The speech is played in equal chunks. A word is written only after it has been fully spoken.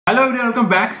Hello everyone,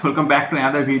 welcome back to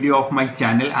another video of my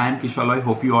channel. I am Kishalay.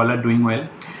 Hope you all are doing well.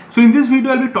 So in this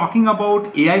video I'll be talking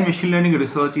about AI machine learning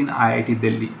research in IIT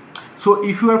Delhi. So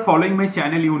if you are following my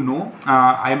channel, you know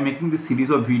I am making this series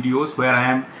of videos where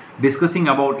I am discussing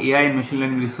about AI and machine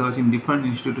learning research in different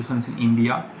institutions in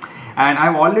India. And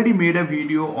I've already made a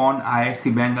video on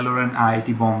IISc Bangalore and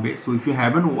IIT Bombay. So if you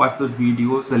haven't watched those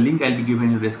videos, the link I'll be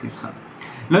given in the description.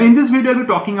 Now in this video, I'll be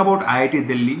talking about IIT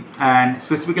Delhi, and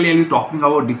specifically I'll be talking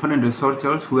about different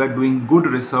researchers who are doing good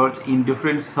research in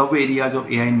different sub areas of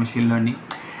AI and machine learning.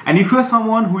 And if you are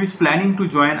someone who is planning to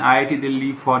join IIT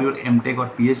Delhi for your MTech or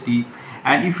PhD,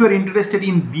 and if you are interested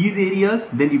in these areas,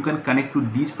 then you can connect to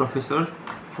these professors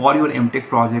for your MTech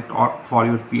project or for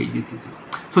your PhD thesis.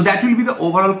 So that will be the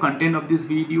overall content of this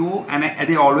video. And as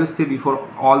I always say before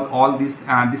all this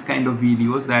kind of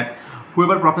videos, that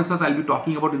whoever professors I'll be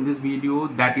talking about in this video,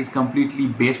 that is completely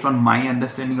based on my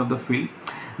understanding of the field.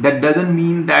 That doesn't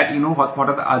mean that, you know, what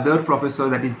are the other professors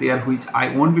that is there, which I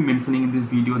won't be mentioning in this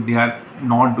video, they are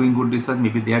not doing good research.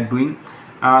 Maybe they are doing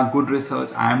good research,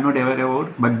 I am not aware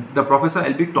about. But the professor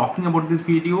I'll be talking about this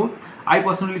video, I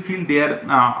personally feel they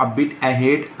are a bit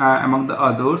ahead among the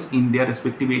others in their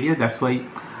respective areas. That's why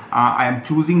I am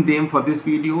choosing them for this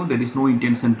video. There is no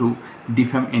intention to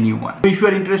defame anyone. So if you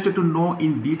are interested to know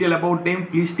in detail about them,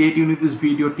 please stay tuned with this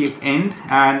video till end.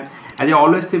 And as I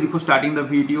always say before starting the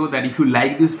video, that if you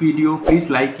like this video, please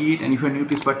like it, and if you are new to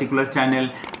this particular channel,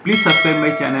 please subscribe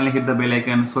my channel and hit the bell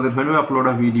icon so that whenever I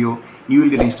upload a video, you will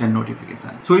get instant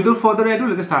notification. So without further ado,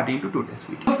 let's start into today's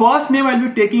video. The first name I'll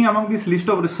be taking among this list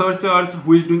of researchers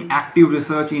who is doing active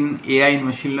research in AI and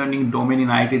machine learning domain in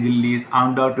IIT Delhi is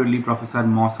undoubtedly Professor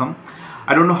Masoom.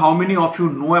 I don't know how many of you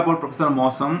know about Professor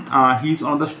Masoom. He is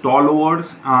one of the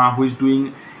stalwarts who is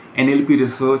doing NLP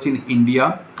research in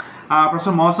India.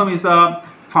 Professor Masoom is the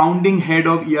founding head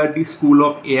of Yardi School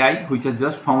of AI, which is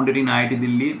just founded in IIT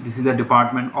Delhi. This is a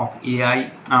department of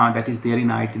AI that is there in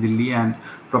IIT Delhi, and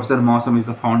Professor Masoom is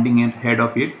the founding head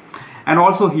of it. And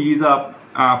also he is a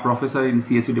professor in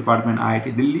CSE department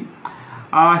IIT Delhi.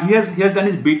 He has done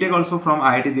his BTech also from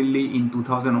IIT Delhi in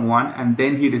 2001, and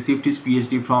then he received his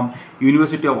PhD from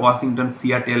University of Washington,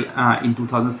 Seattle in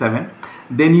 2007.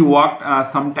 Then he worked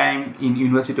some time in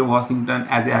University of Washington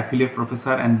as an affiliate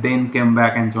professor, and then came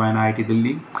back and joined IIT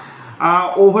Delhi.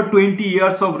 Over 20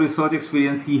 years of research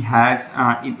experience he has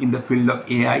in the field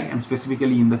of AI, and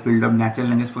specifically in the field of natural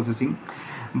language processing.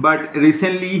 But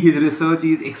recently his research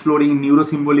is exploring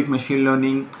neurosymbolic machine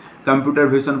learning, computer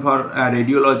vision for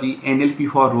radiology, NLP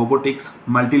for robotics,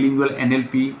 multilingual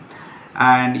NLP,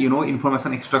 and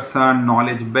information extraction,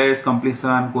 knowledge base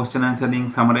completion, question answering,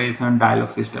 summarization,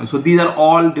 dialogue system. So these are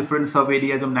all different sub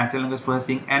areas of natural language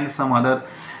processing and some other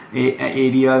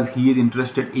areas he is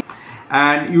interested in.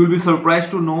 And you will be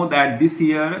surprised to know that this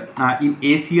year in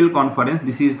ACL conference,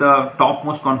 this is the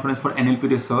topmost conference for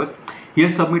NLP research, he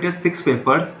has submitted 6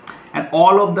 papers, and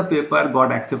all of the paper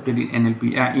got accepted in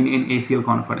NLP in ACL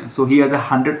conference. So he has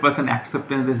 100%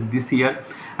 acceptance this year,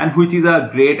 and which is a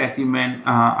great achievement.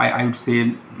 I would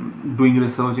say, doing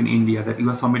research in India, that you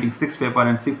are submitting 6 papers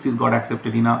and 6 is got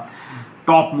accepted in a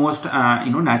topmost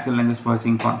natural language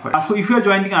processing conference. So if you are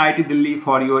joining IIT Delhi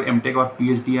for your MTech or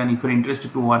PhD, and if you are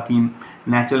interested to work in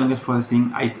natural language processing,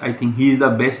 I think he is the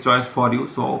best choice for you.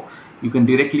 So you can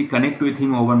directly connect with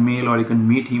him over mail, or you can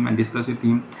meet him and discuss with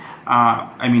him.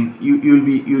 I mean, you'll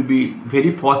be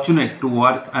very fortunate to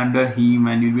work under him,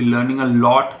 and you'll be learning a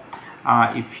lot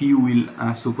if he will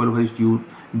supervise you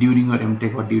during your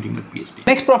MTech or during your PhD.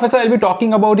 Next professor I'll be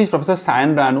talking about is Professor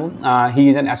Sanu. He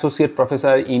is an associate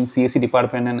professor in CSE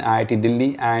department in IIT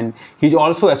Delhi, and he is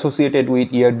also associated with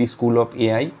Yardi School of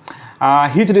AI.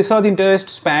 His research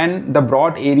interests span the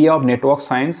broad area of network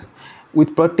science,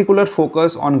 with particular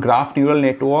focus on graph neural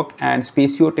network and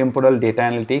spatio-temporal data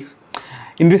analytics.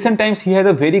 In recent times, he has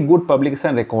a very good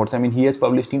publication records. I mean, he has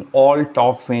published in all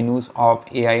top venues of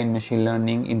AI and machine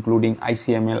learning, including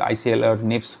ICML, ICLR,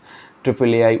 NIPS,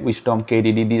 AAAI, Wisdom,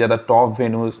 KDD. These are the top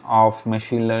venues of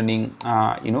machine learning,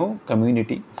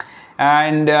 community.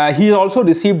 And he also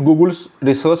received Google's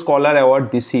Research Scholar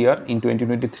Award this year in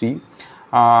 2023.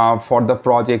 For the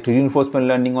project Reinforcement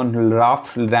Learning on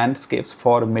Graph Landscapes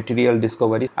for Material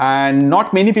Discovery. And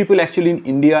not many people actually in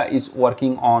India is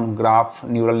working on graph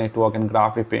neural network and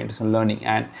graph representation learning,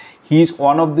 and he is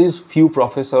one of these few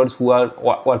professors who are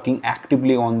working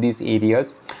actively on these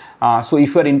areas. So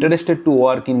if you are interested to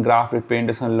work in graph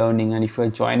representation learning, and if you are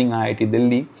joining IIT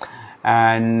Delhi,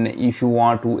 and if you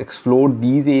want to explore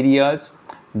these areas,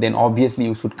 then obviously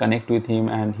you should connect with him,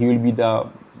 and he will be the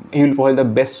he will provide the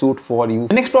best suit for you.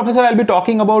 The next professor I'll be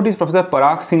talking about is Professor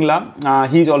Parag Singla.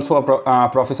 He is also a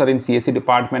professor in CSE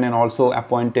department and also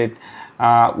appointed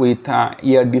with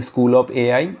Yardi School of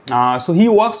AI. So he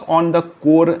works on the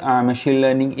core machine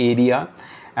learning area,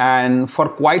 and for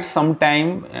quite some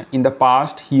time in the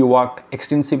past he worked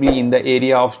extensively in the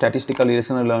area of statistical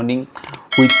relational learning,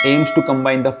 which aims to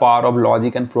combine the power of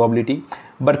logic and probability.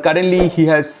 But currently he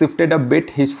has shifted a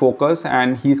bit his focus,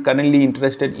 and he is currently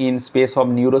interested in space of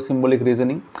neurosymbolic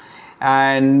reasoning,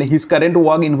 and his current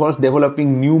work involves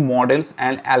developing new models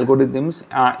and algorithms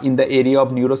in the area of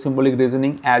neurosymbolic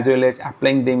reasoning, as well as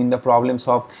applying them in the problems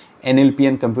of NLP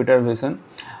and computer vision.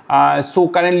 So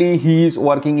currently he is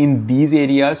working in these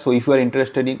areas. So if you are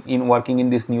interested in working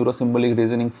in this neurosymbolic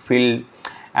reasoning field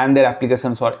and their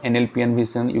applications for NLP and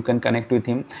vision, you can connect with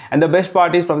him. And the best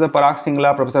part is Professor Parag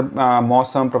Singla, Professor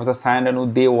Masoom, Professor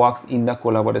Sanu, they work in the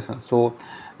collaboration. So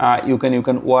you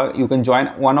can join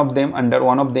one of them under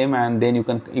one of them, and then you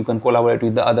can collaborate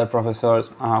with the other professors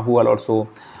who are also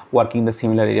working in the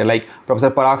similar area. Like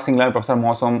Professor Parag Singla and Professor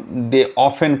Masoom, they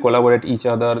often collaborate each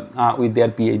other with their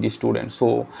PhD students.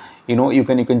 So you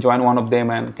can join one of them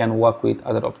and can work with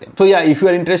other of them. So yeah, if you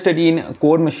are interested in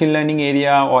core machine learning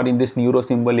area or in this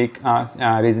neurosymbolic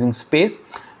reasoning space,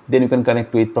 then you can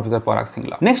connect with Professor Parag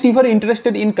Singla. Next, if you are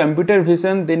interested in computer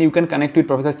vision, then you can connect with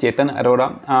Professor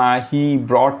Arora. He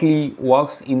broadly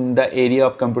works in the area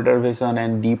of computer vision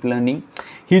and deep learning.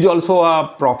 He is also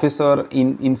a professor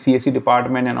in CSE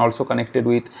department and also connected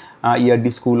with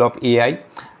Yardi School of AI.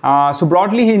 So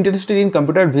broadly, he is interested in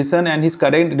computer vision, and his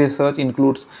current research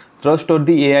includes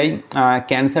trustworthy AI,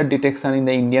 cancer detection in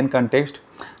the Indian context,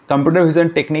 computer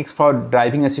vision techniques for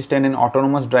driving assistant and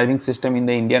autonomous driving system in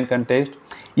the Indian context,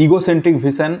 egocentric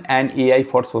vision, and AI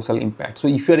for social impact. So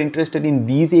if you are interested in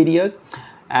these areas,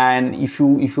 and if you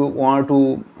want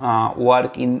to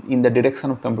work in the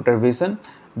direction of computer vision,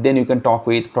 then you can talk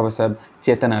with Professor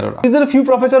Arora. These are a few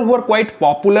professors who are quite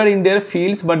popular in their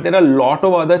fields, but there are a lot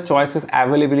of other choices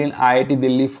available in IIT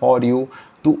Delhi for you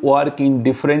to work in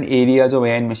different areas of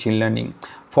AI and machine learning.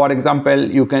 For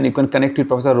example, you can connect with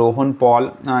Professor Rohan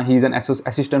Paul. He is an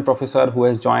assistant professor who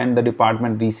has joined the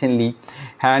department recently,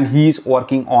 and he is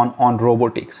working on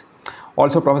robotics.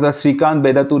 Also, Professor Srikanth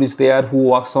Bedatur is there, who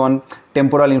works on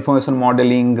temporal information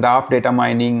modeling, graph data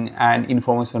mining, and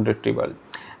information retrieval.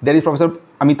 There is Professor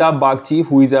Amitabh Bagchi,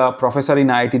 who is a professor in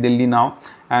IIT Delhi now,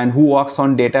 and who works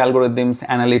on data algorithms,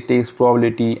 analytics,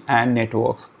 probability, and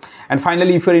networks. And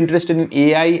finally, if you're interested in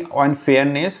AI and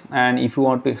fairness, and if you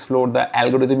want to explore the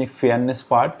algorithmic fairness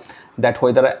part, that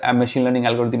whether a machine learning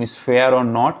algorithm is fair or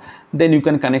not, then you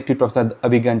can connect with Professor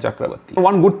Abhigyan Chakrabarti.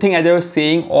 One good thing, as I was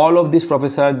saying, all of these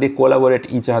professors, they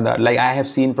collaborate each other. Like I have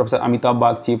seen Professor Amitabh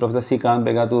Bagchi, Professor Srikanth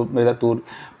Bedatur,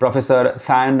 Professor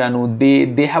Sanu,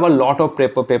 they have a lot of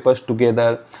papers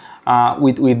together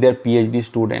with their PhD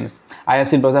students. I have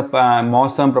seen Professor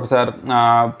Masoom, Professor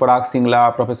Parag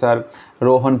Singla, Professor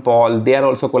Rohan Paul, they are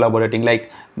also collaborating.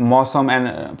 Like Masoom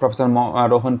and Professor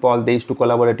Rohan Paul, they used to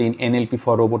collaborate in NLP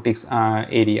for robotics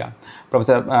area.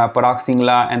 Professor Parag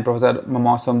Singla and Professor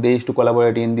Masoom, they used to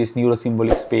collaborate in this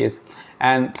neurosymbolic space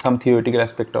and some theoretical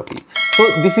aspect of it. So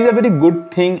this is a very good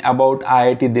thing about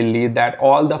IIT Delhi, that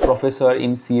all the professor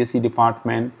in CSE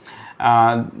department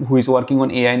who is working on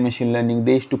AI and machine learning,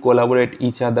 they used to collaborate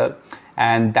each other,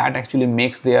 and that actually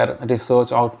makes their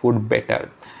research output better.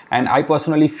 And I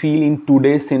personally feel in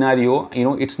today's scenario,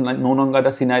 it's no longer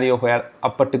the scenario where a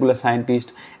particular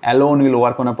scientist alone will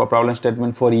work on a problem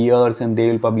statement for years and they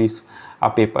will publish a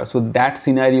paper. So that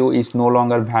scenario is no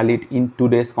longer valid in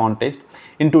today's context.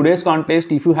 In today's context,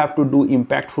 if you have to do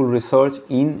impactful research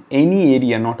in any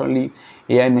area, not only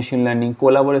AI and machine learning,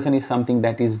 collaboration is something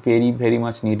that is very, very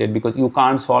much needed, because you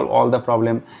can't solve all the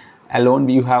problem alone.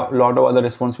 You have a lot of other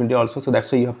responsibility also, so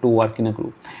that's why you have to work in a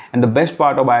group. And the best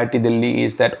part of IIT Delhi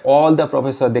is that all the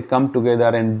professors, they come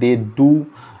together and they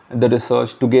do the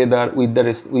research together with their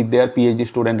PhD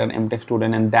student and MTech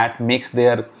student, and that makes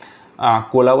their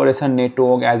collaboration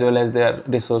network as well as their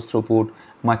research throughput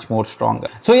much more stronger.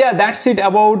 So yeah, that's it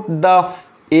about the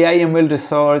AI ML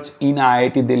research in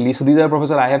IIT Delhi. So these are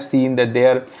professors I have seen that they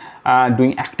are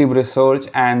doing active research,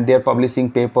 and they're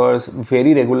publishing papers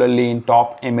very regularly in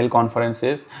top ML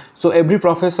conferences. So every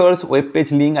professor's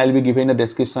webpage link I'll be giving in the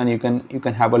description. You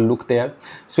can have a look there.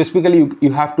 Specifically,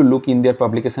 you have to look in their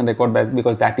publication record,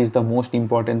 because that is the most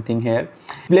important thing here.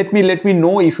 Let me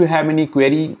know if you have any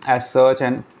query as such,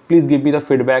 and please give me the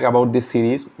feedback about this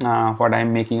series, what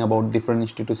I'm making about different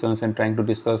institutions and trying to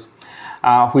discuss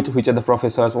which are the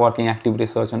professors working active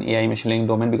research on AI machine learning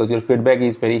domain, because your feedback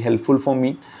is very helpful for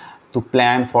me to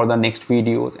plan for the next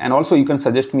videos, and also you can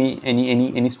suggest me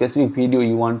any specific video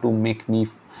you want to make me,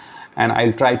 and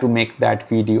I'll try to make that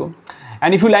video.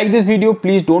 And if you like this video,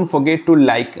 please don't forget to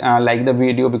like the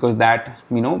video, because that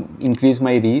increase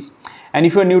my reach. And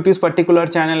if you are new to this particular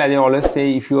channel, as I always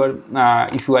say, if you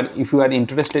are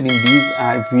interested in these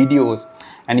videos,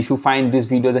 and if you find these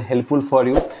videos helpful for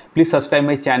you, please subscribe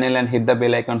my channel and hit the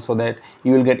bell icon so that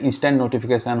you will get instant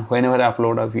notification whenever I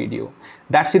upload a video.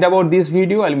 That's it about this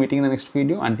video. I'll meet you in the next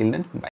video. Until then, bye.